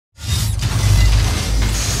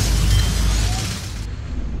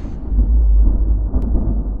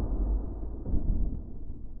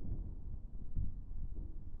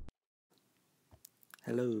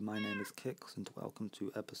Hello, my name is Kix and welcome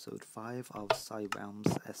to episode 5 of Realms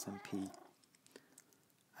SMP.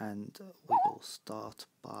 And we will start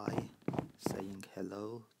by saying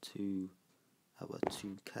hello to our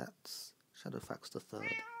two cats, Shadowfax III,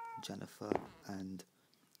 Jennifer, and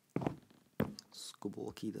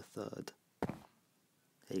Squawky III.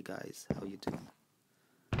 Hey guys, how you doing?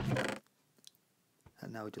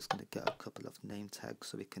 And now we're just going to get a couple of name tags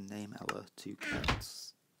so we can name our two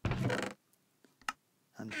cats.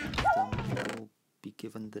 And one of them will be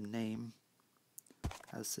given the name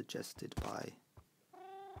as suggested by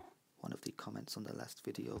one of the comments on the last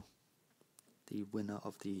video, the winner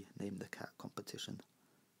of the Name the Cat competition.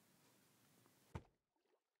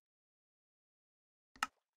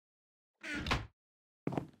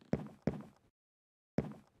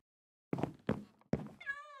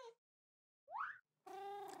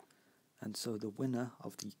 And so the winner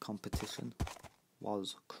of the competition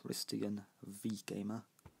was Christian V Gamer,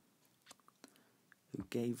 who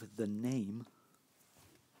gave the name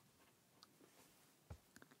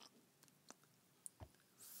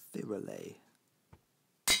Firale.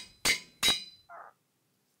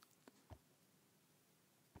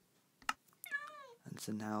 And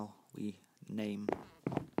so now we name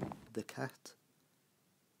the cat.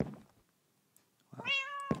 Well,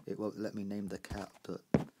 it won't let me name the cat, but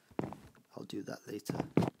I'll do that later.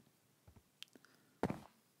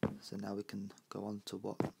 So now we can go on to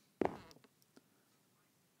what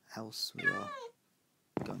else we are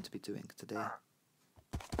going to be doing today.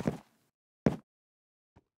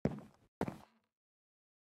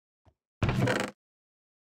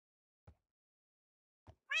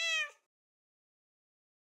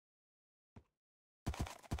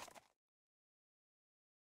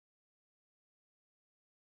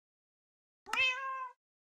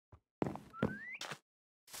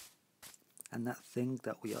 And that thing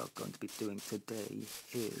that we are going to be doing today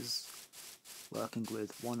is working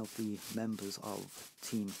with one of the members of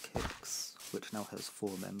Team Kix, which now has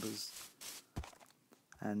 4 members.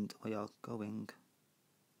 And we are going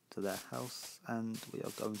to their house and we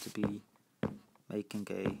are going to be making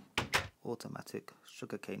a automatic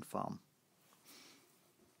sugarcane farm.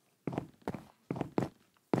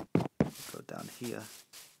 Go down here.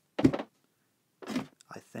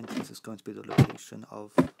 I think this is going to be the location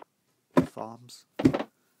of farms. And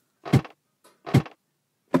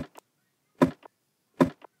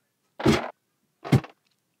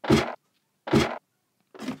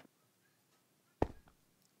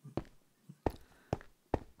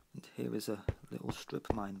here is a little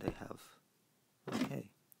strip mine they have. Okay.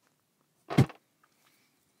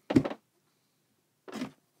 And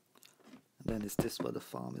then is this where the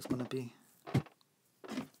farm is going to be?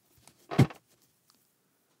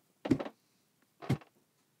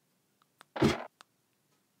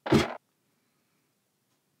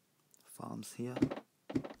 Farms here.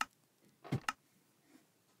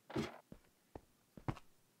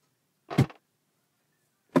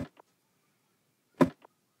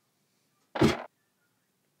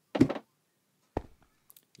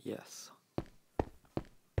 Yes.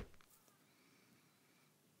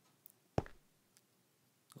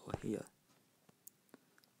 Or here.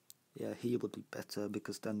 Yeah, here would be better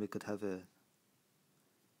because then we could have a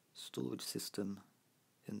storage system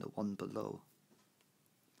in the one below.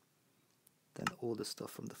 Then all the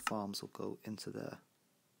stuff from the farms will go into there.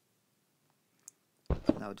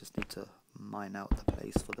 Now I just need to mine out the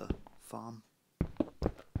place for the farm.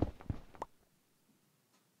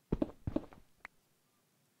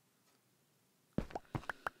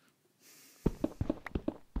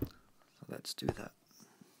 So let's do that.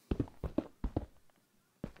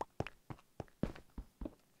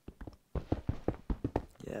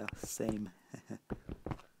 Yeah, same.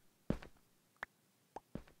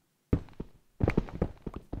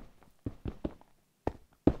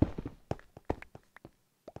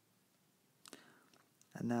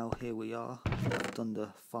 And now here we are. I've done the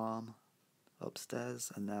farm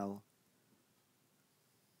upstairs and now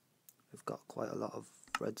we've got quite a lot of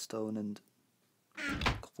redstone and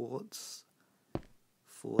quartz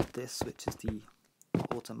for this, which is the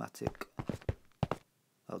automatic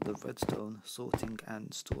the redstone sorting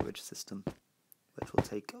and storage system, which will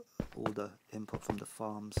take all the input from the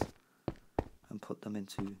farms and put them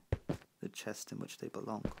into the chest in which they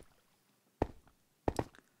belong.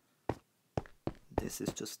 This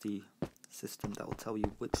is just the system that will tell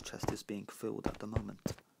you which chest is being filled at the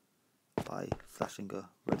moment by flashing a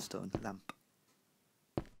redstone lamp.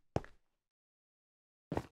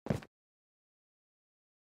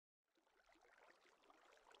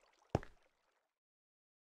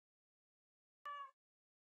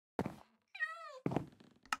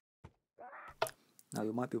 Now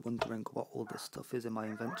you might be wondering what all this stuff is in my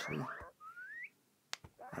inventory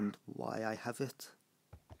and why I have it.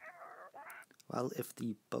 Well, if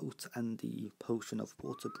the boat and the potion of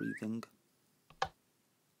water breathing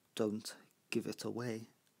don't give it away,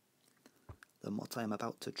 then what I am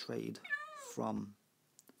about to trade from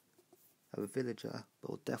a villager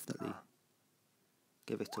will definitely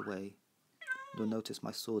give it away. You'll notice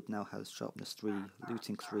my sword now has sharpness 3,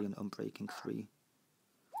 looting 3 and unbreaking 3.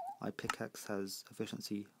 My pickaxe has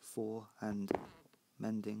efficiency 4 and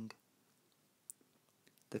mending.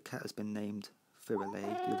 The cat has been named Firelay,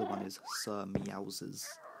 the other one is Sir Meowses.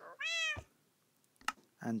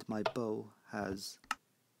 And my bow has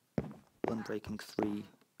unbreaking 3,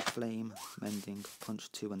 flame, mending,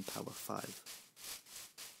 punch 2 and power 5.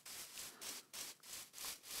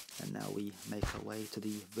 And now we make our way to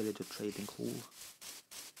the villager trading hall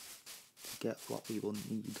to get what we will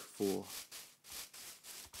need for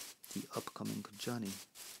the upcoming journey.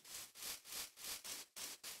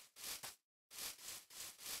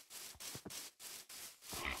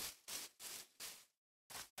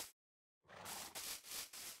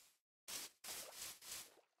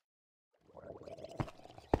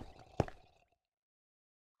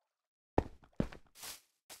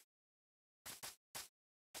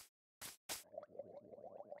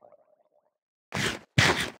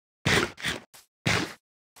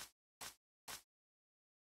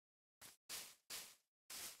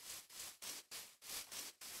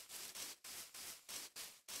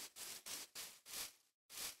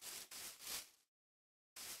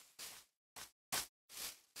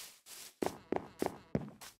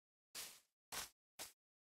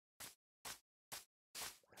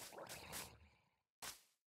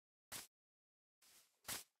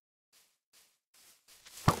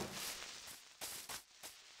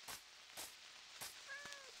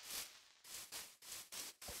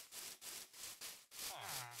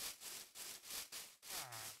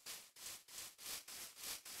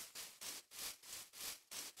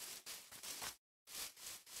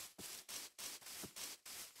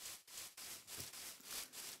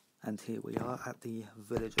 And here we are at the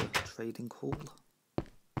villager trading hall.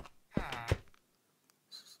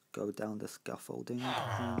 Let's go down the scaffolding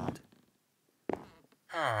and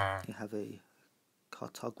you have a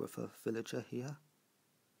cartographer villager here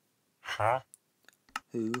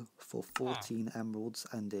who for 14 emeralds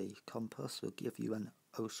and a compass will give you an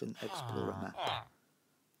ocean explorer map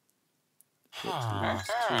which leads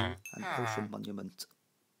to an ocean monument.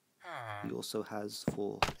 He also has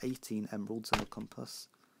for 18 emeralds and a compass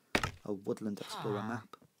a woodland explorer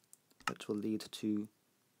map which will lead to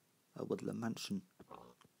a woodland mansion.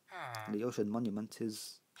 And the ocean monument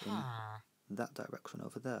is in that direction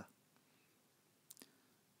over there.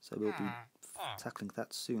 So we'll be tackling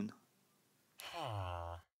that soon.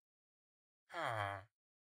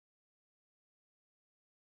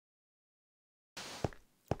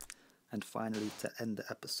 And finally, to end the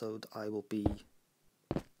episode, I will be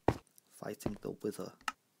fighting the Wither.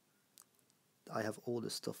 I have all the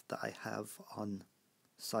stuff that I have on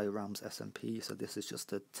Cyram's SMP, so this is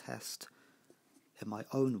just a test in my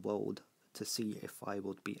own world to see if I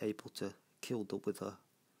would be able to kill the Wither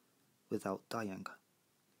without dying.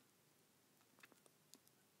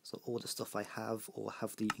 So all the stuff I have, or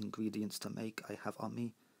have the ingredients to make, I have on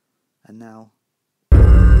me. And now there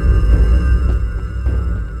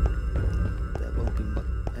won't be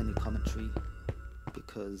any commentary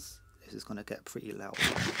because this is going to get pretty loud.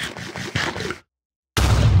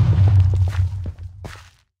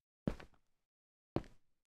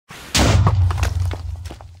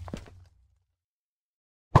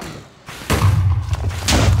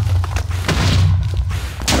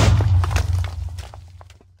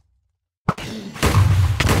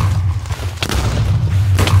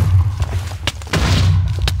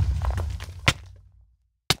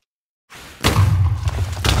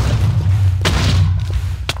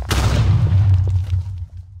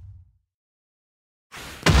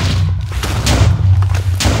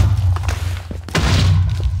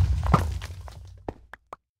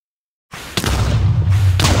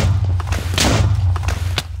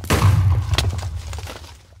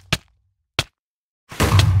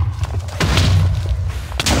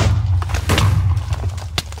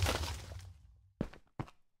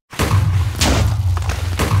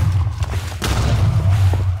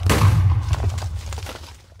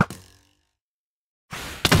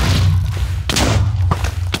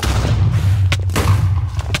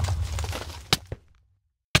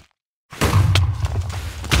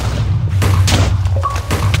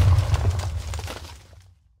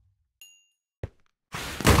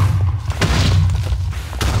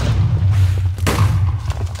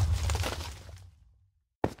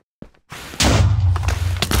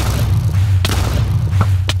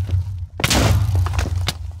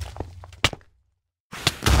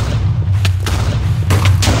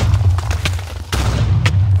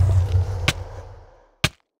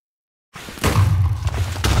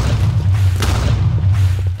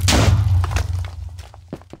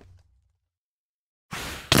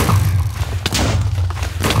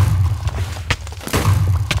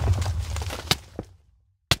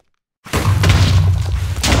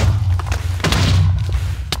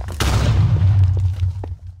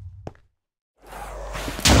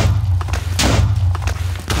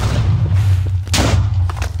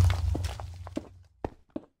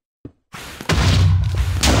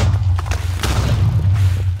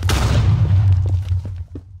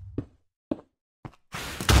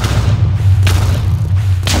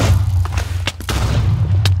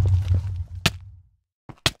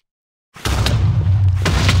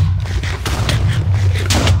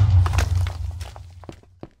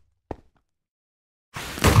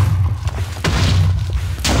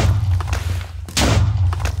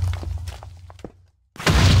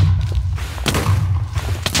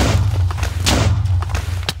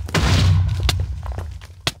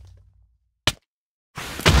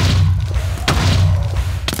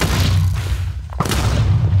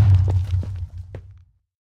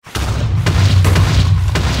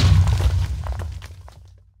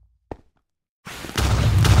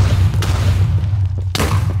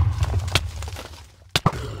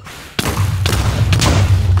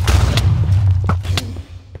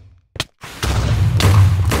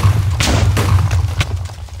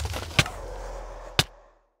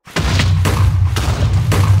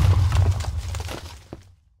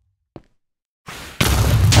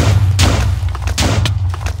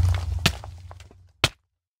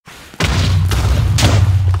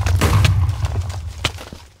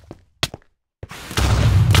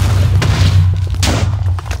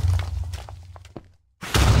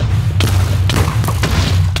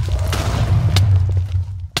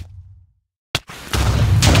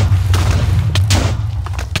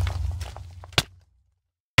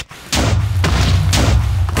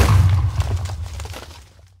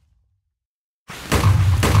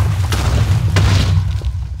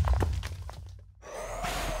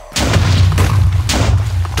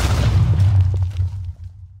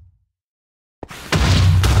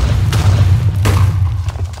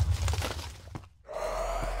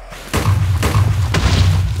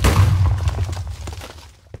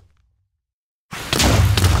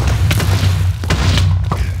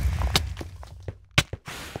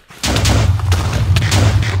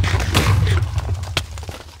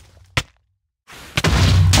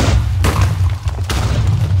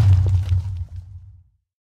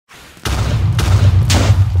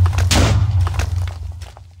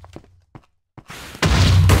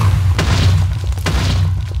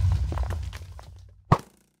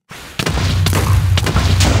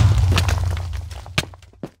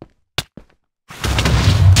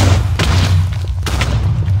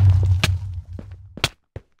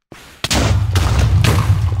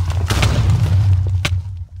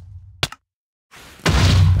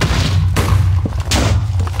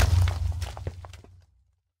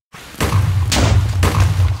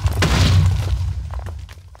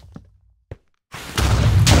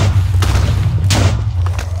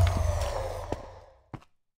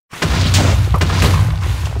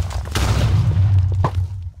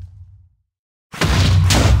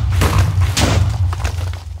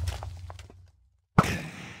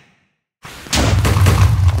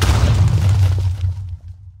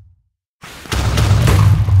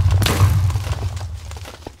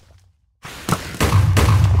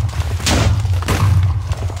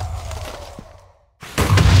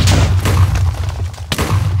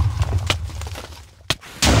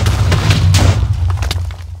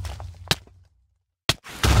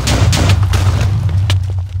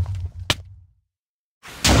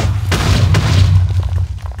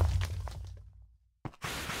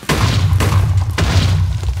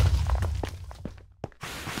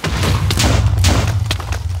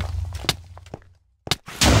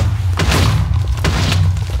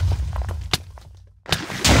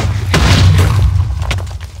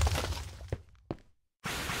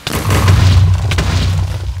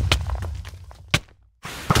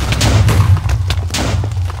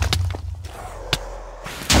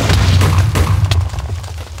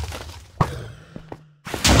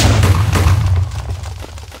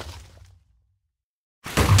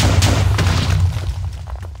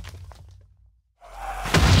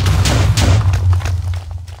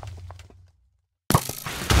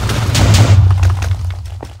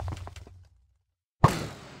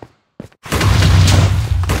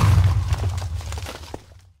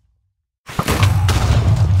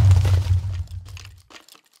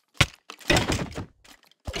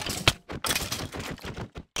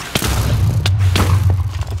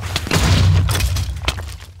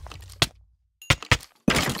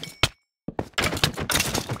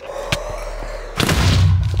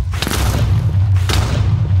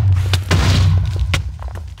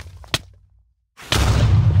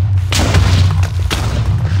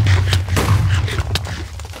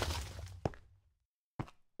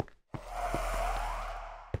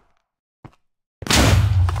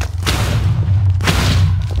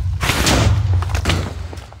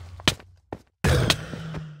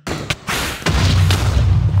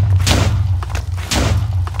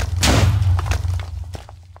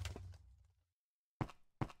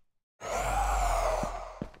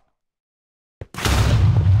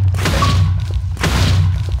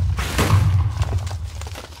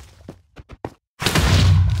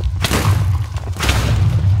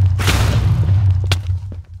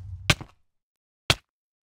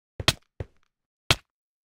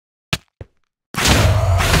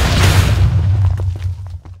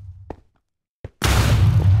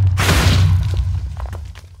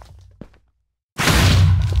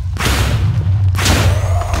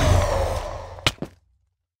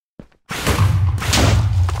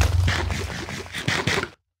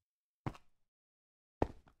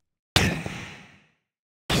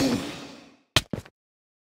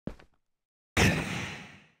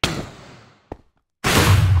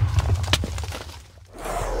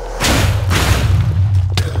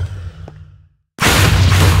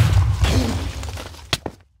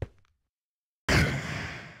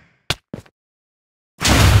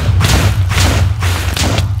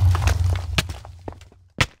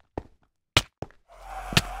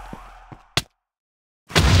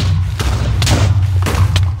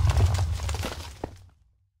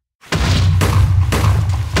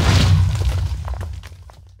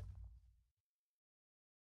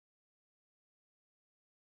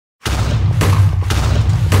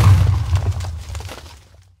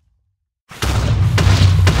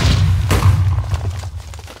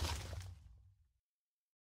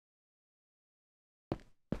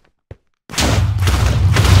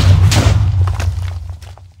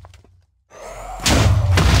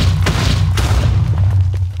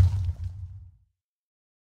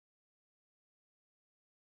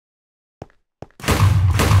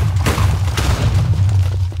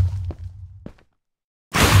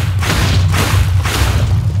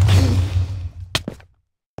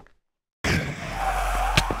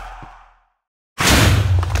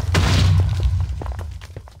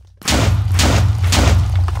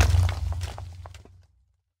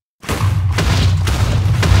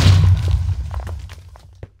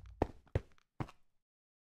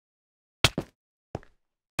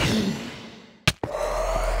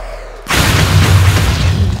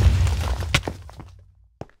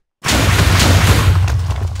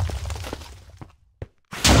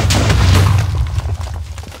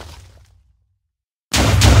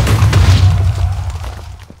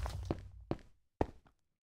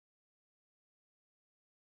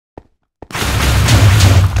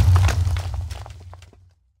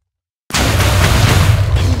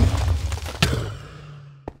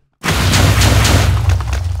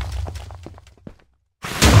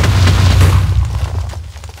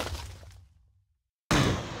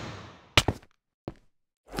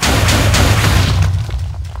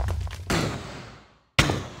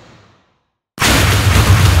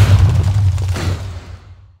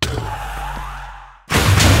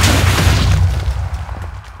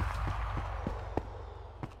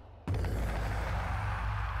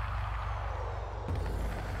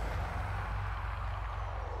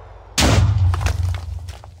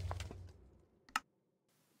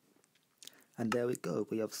 And there we go,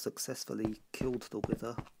 we have successfully killed the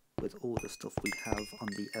Wither with all the stuff we have on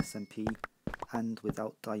the SMP and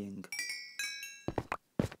without dying.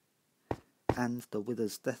 And the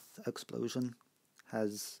Wither's death explosion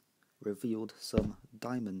has revealed some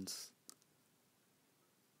diamonds.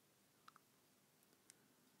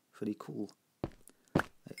 Pretty cool.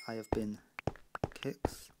 I have been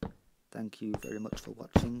Kix. Thank you very much for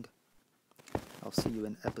watching. I'll see you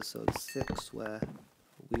in episode 6 where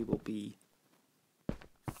we will be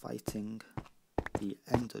fighting the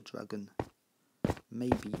Ender Dragon,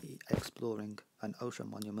 maybe exploring an ocean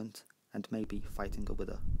monument, and maybe fighting a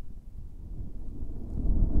Wither.